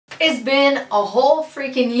It's been a whole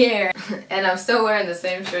freaking year and I'm still wearing the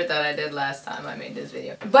same shirt that I did last time I made this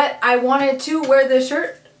video. But I wanted to wear this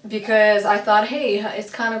shirt because I thought, hey,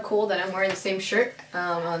 it's kind of cool that I'm wearing the same shirt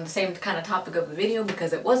on the same kind of topic of the video,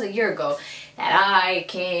 because it was a year ago that I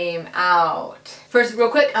came out. First, real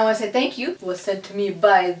quick, I want to say thank you. It was sent to me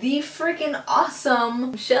by the freaking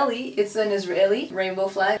awesome Shelly. It's an Israeli rainbow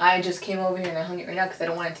flag. I just came over here and I hung it right now because I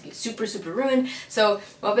don't want it to get super ruined. So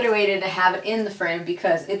what better way to have it in the frame,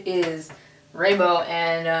 because it is rainbow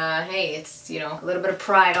and hey, it's, you know, a little bit of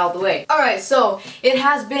pride all the way. Alright, so it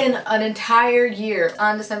has been an entire year.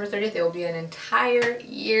 On December 30th it will be an entire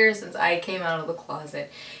year since I came out of the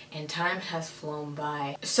closet, and time has flown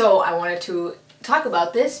by. So I wanted to talk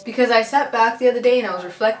about this because I sat back the other day and I was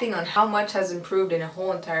reflecting on how much has improved in a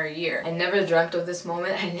whole entire year. I never dreamt of this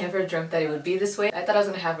moment. I never dreamt that it would be this way. I thought I was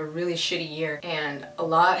gonna have a really shitty year, and a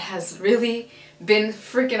lot has really been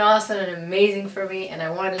freaking awesome and amazing for me, and I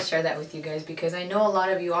wanted to share that with you guys because I know a lot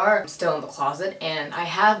of you are still in the closet, and I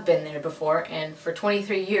have been there before, and for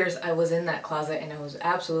 23 years I was in that closet and I was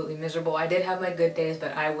absolutely miserable. I did have my good days,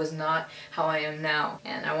 but I was not how I am now,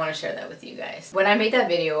 and I want to share that with you guys. When I made that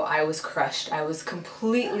video, I was crushed. I was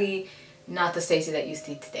completely not the Stacy that you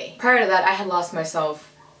see today. Prior to that, I had lost myself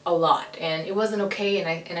a lot and it wasn't okay,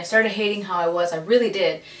 and I started hating how I was. I really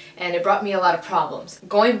did, and it brought me a lot of problems.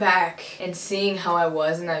 Going back and seeing how I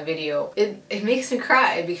was in that video, it makes me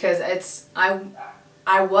cry because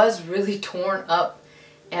I was really torn up,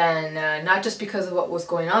 and not just because of what was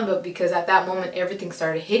going on, but because at that moment everything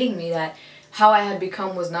started hitting me that how I had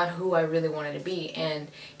become was not who I really wanted to be, and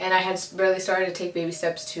I had barely started to take baby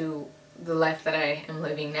steps to the life that I am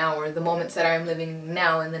living now, or the moments that I am living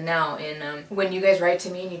now in the now. And when you guys write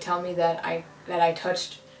to me and you tell me that I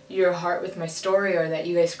touched your heart with my story, or that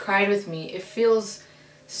you guys cried with me, it feels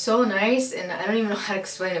so nice, and I don't even know how to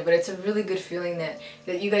explain it, but it's a really good feeling that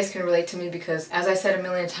you guys can relate to me, because as I said a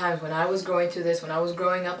million times, when I was going through this, when I was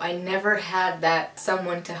growing up, I never had that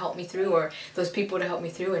someone to help me through, or those people to help me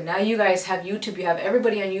through. And now you guys have YouTube, you have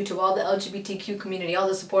everybody on YouTube, all the LGBTQ community, all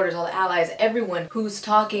the supporters, all the allies, everyone who's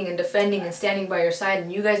talking and defending and standing by your side,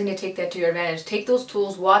 and you guys need to take that to your advantage. Take those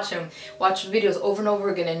tools, watch them, watch videos over and over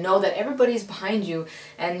again, and know that everybody's behind you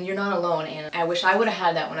and you're not alone. And I wish I would have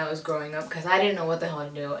had that when I was growing up, because I didn't know what the hell to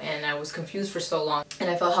do, and I was confused for so long, and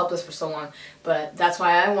I felt helpless for so long. But that's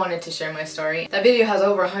why I wanted to share my story. That video has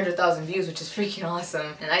over 100,000 views, which is freaking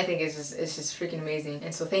awesome, and I think it's just freaking amazing.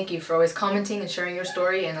 And so thank you for always commenting and sharing your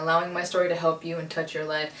story and allowing my story to help you and touch your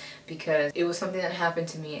life, because it was something that happened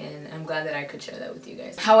to me, and I'm glad that I could share that with you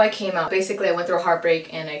guys. How I came out. Basically, I went through a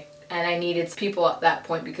heartbreak, and I needed people at that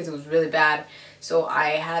point because it was really bad. So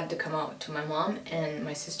I had to come out to my mom and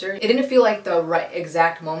my sister. It didn't feel like the right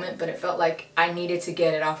exact moment, but it felt like I needed to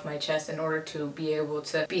get it off my chest in order to be able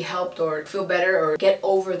to be helped or feel better or get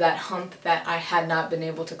over that hump that I had not been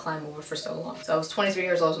able to climb over for so long. So I was 23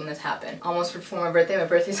 years old when this happened. Almost before my birthday. My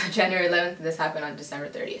birthday's on January 11th, and this happened on December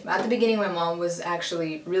 30th. At the beginning, my mom was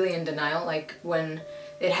actually really in denial. Like, when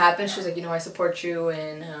it happened, she was like, you know, I support you,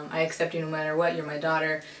 and I accept you no matter what. You're my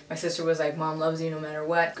daughter. My sister was like, Mom loves you no matter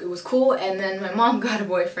what. It was cool. And then my mom got a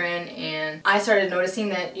boyfriend, and I started noticing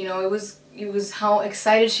that, you know, it was how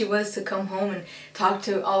excited she was to come home and talk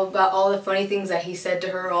to about all the funny things that he said to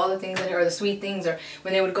her, all the things that, or the sweet things, or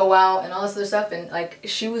when they would go out and all this other stuff, and like,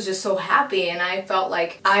 she was just so happy, and I felt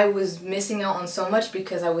like I was missing out on so much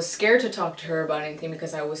because I was scared to talk to her about anything,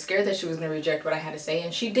 because I was scared that she was going to reject what I had to say.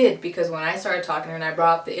 And she did, because when I started talking to her and I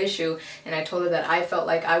brought up the issue and I told her that I felt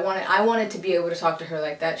like I wanted to be able to talk to her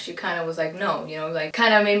like that, she kind of was like, no, you know, like,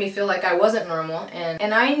 kind of made me feel like I wasn't normal.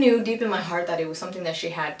 And I knew deep in my heart that it was something that she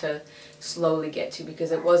had to slowly get to,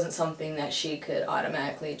 because it wasn't something that she could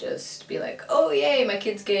automatically just be like, oh yay, my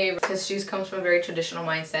kid's gay, because she comes from a very traditional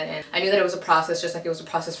mindset. And I knew that it was a process, just like it was a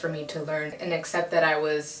process for me to learn and accept that I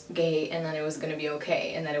was gay, and that it was going to be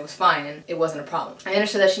okay, and that it was fine, and it wasn't a problem. I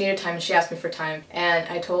understood that she needed time, and she asked me for time, and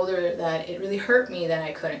I told her that it really hurt me that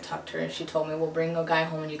I couldn't talk to her, and she told me, well, bring a guy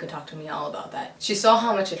home and you can talk to me all about that. She saw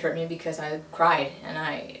how much it hurt me because I cried, and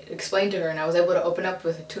I explained to her, and I was able to open up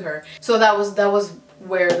to her. So that was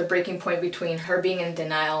where the breaking point between her being in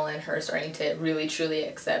denial and her starting to really truly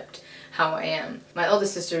accept how I am. My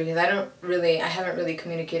oldest sister, because I haven't really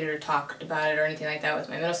communicated or talked about it or anything like that with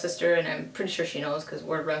my middle sister, and I'm pretty sure she knows because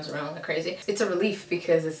word runs around like crazy. It's a relief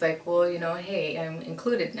because it's like, well, you know, hey, I'm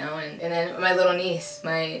included now. And then my little niece,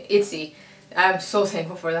 my Itzy, I'm so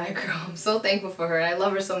thankful for that girl. I'm so thankful for her, and I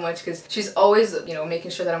love her so much because she's always, you know,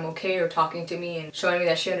 making sure that I'm okay or talking to me and showing me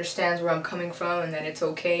that she understands where I'm coming from and that it's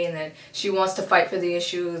okay and that she wants to fight for the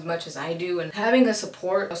issue as much as I do. And having a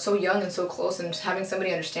support so young and so close and just having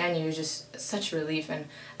somebody understand you is just such a relief, and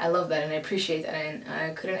I love that and I appreciate that, and I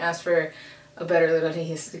couldn't ask for a better little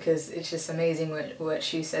niece because it's just amazing what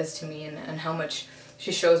she says to me and how much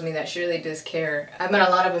she shows me that she really does care. I've met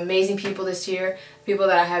a lot of amazing people this year, people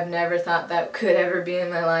that I have never thought that could ever be in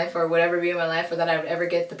my life or would ever be in my life or that I would ever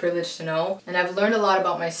get the privilege to know. And I've learned a lot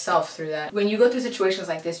about myself through that. When you go through situations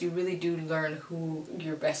like this, you really do learn who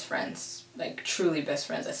your best friends, like truly best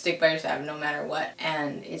friends that stick by your side no matter what.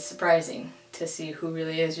 And it's surprising to see who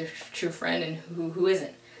really is your true friend and who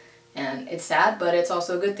isn't. And it's sad, but it's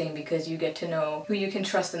also a good thing because you get to know who you can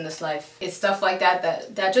trust in this life. It's stuff like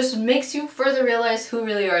that just makes you further realize who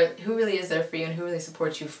really is there for you and who really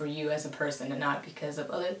supports you for you as a person and not because of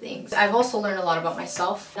other things. I've also learned a lot about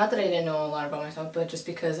myself. Not that I didn't know a lot about myself, but just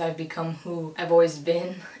because I've become who I've always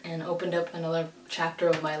been and opened up another chapter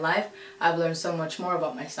of my life, I've learned so much more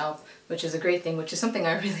about myself, which is a great thing, which is something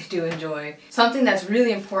I really do enjoy. Something that's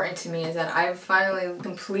really important to me is that I finally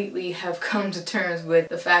completely have come to terms with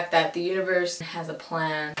the fact that the universe has a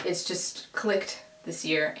plan. It's just clicked this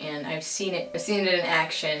year and I've seen it in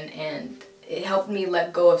action, and it helped me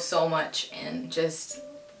let go of so much and just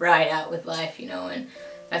ride out with life, you know, and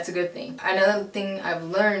that's a good thing. Another thing I've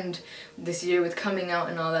learned this year with coming out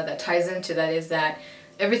and all that ties into that is that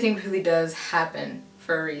everything really does happen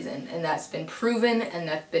for a reason, and that's been proven and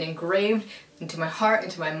that's been engraved into my heart,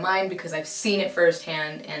 into my mind, because I've seen it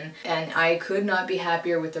firsthand, and I could not be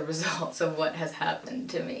happier with the results of what has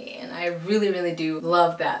happened to me, and I really do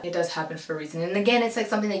love that it does happen for a reason. And again, it's like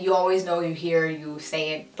something that you always know, you hear, you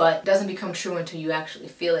say it, but it doesn't become true until you actually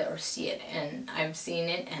feel it or see it, and I've seen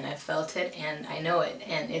it and I've felt it and I know it,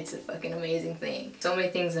 and it's a fucking amazing thing. So many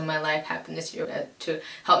things in my life happened this year to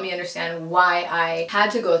help me understand why I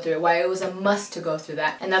had to go through it, why it was a must to go through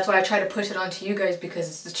that, and that's why I try to push it onto you guys, because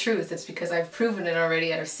it's the truth. It's because I've proven it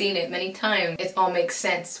already, I've seen it many times. It all makes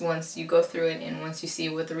sense once you go through it and once you see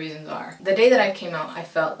what the reasons are. The day that I came out, I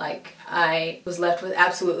felt like I was left with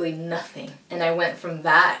absolutely nothing, and I went from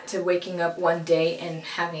that to waking up one day and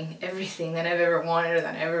having everything that I've ever wanted or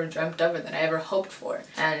that I ever dreamt of or that I ever hoped for.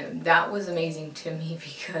 And that was amazing to me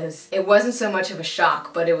because it wasn't so much of a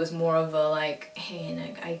shock, but it was more of a like,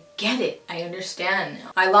 hey, I get it, I understand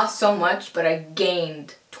now. I lost so much, but I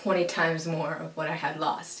gained 20 times more of what I had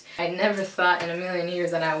lost. I never thought in a million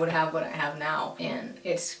years that I would have what I have now, and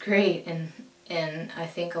it's great. And I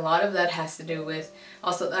think a lot of that has to do with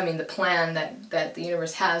also, I mean, the plan that the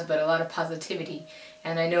universe has, but a lot of positivity.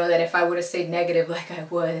 And I know that if I would have stayed negative like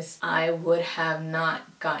I would have not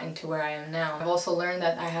gotten to where I am now. I've also learned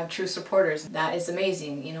that I have true supporters. That is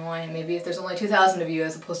amazing. You know, maybe if there's only 2,000 of you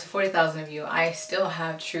as opposed to 40,000 of you, I still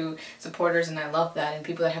have true supporters, and I love that, and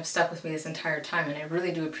people that have stuck with me this entire time, and I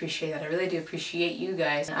really do appreciate that. I really do appreciate you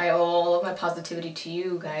guys. And I owe all of my positivity to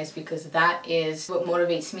you guys, because that is what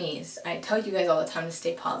motivates me. I tell you guys all the time to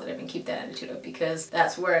stay positive and keep that attitude up, because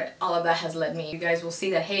that's where all of that has led me. You guys will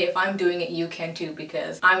see that, hey, if I'm doing it, you can too,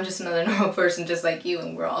 because I'm just another normal person just like you,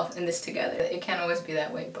 and we're all in this together. It can't always be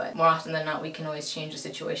that way, but more often than not, we can always change the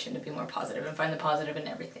situation to be more positive and find the positive in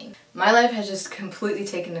everything. My life has just completely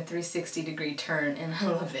taken a 360-degree turn, and I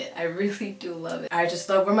love it. I really do love it. I just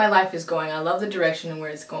love where my life is going. I love the direction and where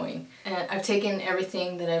it's going. And I've taken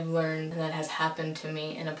everything that I've learned and that has happened to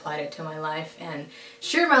me and applied it to my life. And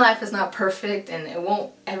sure, my life is not perfect, and it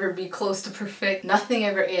won't ever be close to perfect. Nothing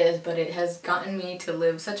ever is, but it has gotten me to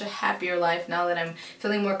live such a happier life now that I'm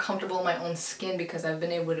feeling more comfortable in my own skin, because I've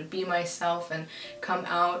been able to be myself and come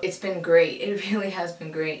out. It's been great. It really has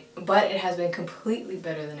been great. But it has been completely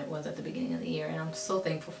better than it was at the beginning of the year, and I'm so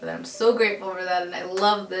thankful for that. I'm so grateful for that, and I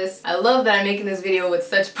love this. I love that I'm making this video with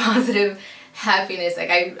such positive happiness.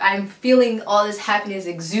 Like I'm feeling all this happiness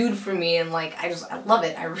exude from me, and like I love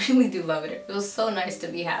it. I really do love it. It feels so nice to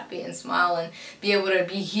be happy and smile and be able to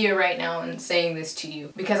be here right now and saying this to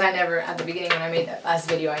you, because I never, at the beginning when I made that last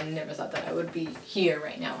video, I never thought that I would be here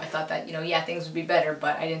right now. I thought that, you know, yeah, things would be better,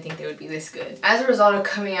 but I didn't think they would be this good. As a result of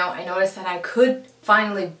coming out, I noticed that I could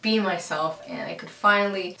finally be myself, and I could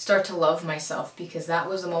finally start to love myself, because that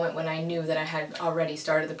was the moment when I knew that I had already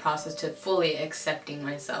started the process to fully accepting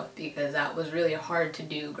myself, because that was really hard to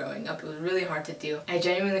do growing up. It was really hard to do. I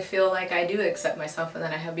genuinely feel like I do accept myself, and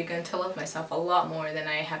that I have begun to love myself a lot more than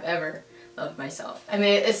I have ever of myself. I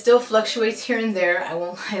mean, it still fluctuates here and there. I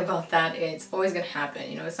won't lie about that. It's always gonna happen.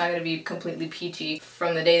 You know, it's not gonna be completely peachy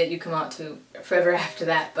from the day that you come out to forever after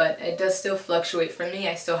that, but it does still fluctuate for me.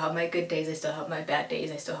 I still have my good days, I still have my bad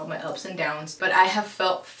days, I still have my ups and downs, but I have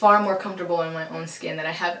felt far more comfortable in my own skin than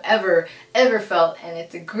I have ever felt, and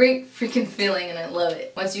it's a great freaking feeling and I love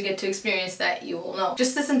it. Once you get to experience that, you will know.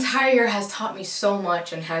 Just this entire year has taught me so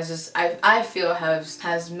much and has just, I feel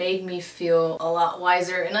has made me feel a lot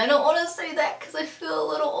wiser, and I don't want to say that because I feel a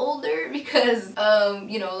little older because,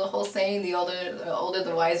 you know, the whole saying, the older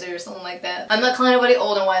the wiser or something like that. I'm not calling anybody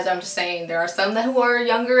old and wiser, I'm just saying there are some that who are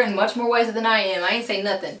younger and much more wiser than I am. I ain't saying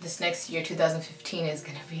nothing. This next year, 2015, is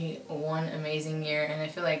gonna be one amazing year, and I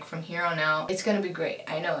feel like from here on out, it's gonna be great.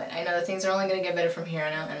 I know it. I know that things are only gonna get better from here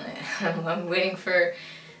on out, and I'm waiting for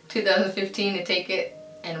 2015 to take it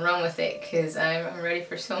and run with it because I'm ready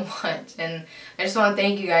for so much. And I just want to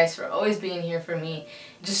thank you guys for always being here for me,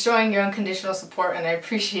 just showing your unconditional support, and I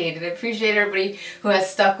appreciate it. I appreciate everybody who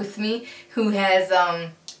has stuck with me, who has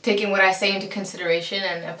taken what I say into consideration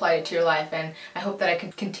and applied it to your life, and I hope that I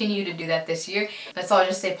can continue to do that this year. Let's all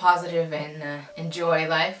just stay positive and enjoy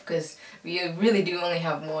life, because we really do only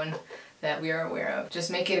have one that we are aware of.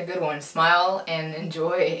 Just make it a good one. Smile and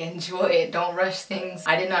enjoy it. Don't rush things.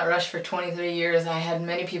 I did not rush for 23 years. I had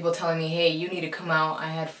many people telling me, hey, you need to come out. I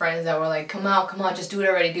had friends that were like, come out, just do it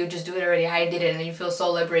already, dude, just do it already. I did it, and you feel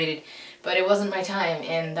so liberated. But it wasn't my time,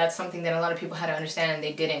 and that's something that a lot of people had to understand, and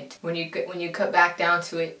they didn't. When you cut back down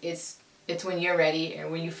to it, it's when you're ready,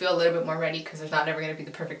 and when you feel a little bit more ready, because there's not ever going to be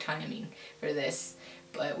the perfect timing for this.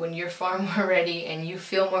 But when you're far more ready and you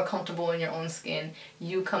feel more comfortable in your own skin,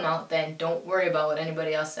 you come out then. Don't worry about what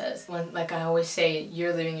anybody else says. Like I always say,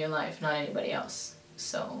 you're living your life, not anybody else.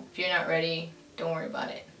 So if you're not ready, don't worry about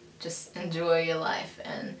it. Just enjoy your life,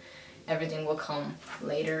 and everything will come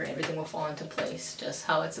later. Everything will fall into place just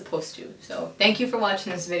how it's supposed to. So thank you for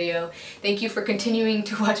watching this video. Thank you for continuing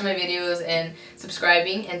to watch my videos and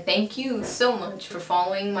subscribing, and thank you so much for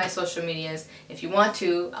following my social medias. If you want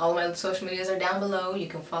to, all of my social medias are down below. You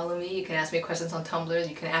can follow me, you can ask me questions on Tumblr,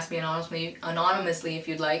 you can ask me anonymously if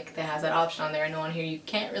you'd like. That has that option on there. I know on here you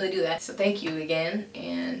can't really do that. So thank you again,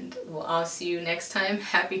 and I'll see you next time.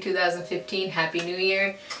 Happy 2015, Happy New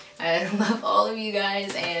Year. I love all of you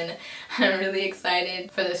guys, and I'm really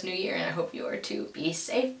excited for this new year, and I hope you are too. Be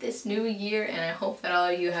safe this new year, and I hope that all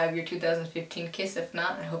of you have your 2015 kiss. If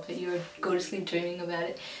not, I hope that you go to sleep dreaming about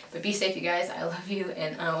it. But be safe, you guys. I love you,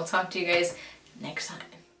 and I will talk to you guys next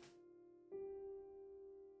time.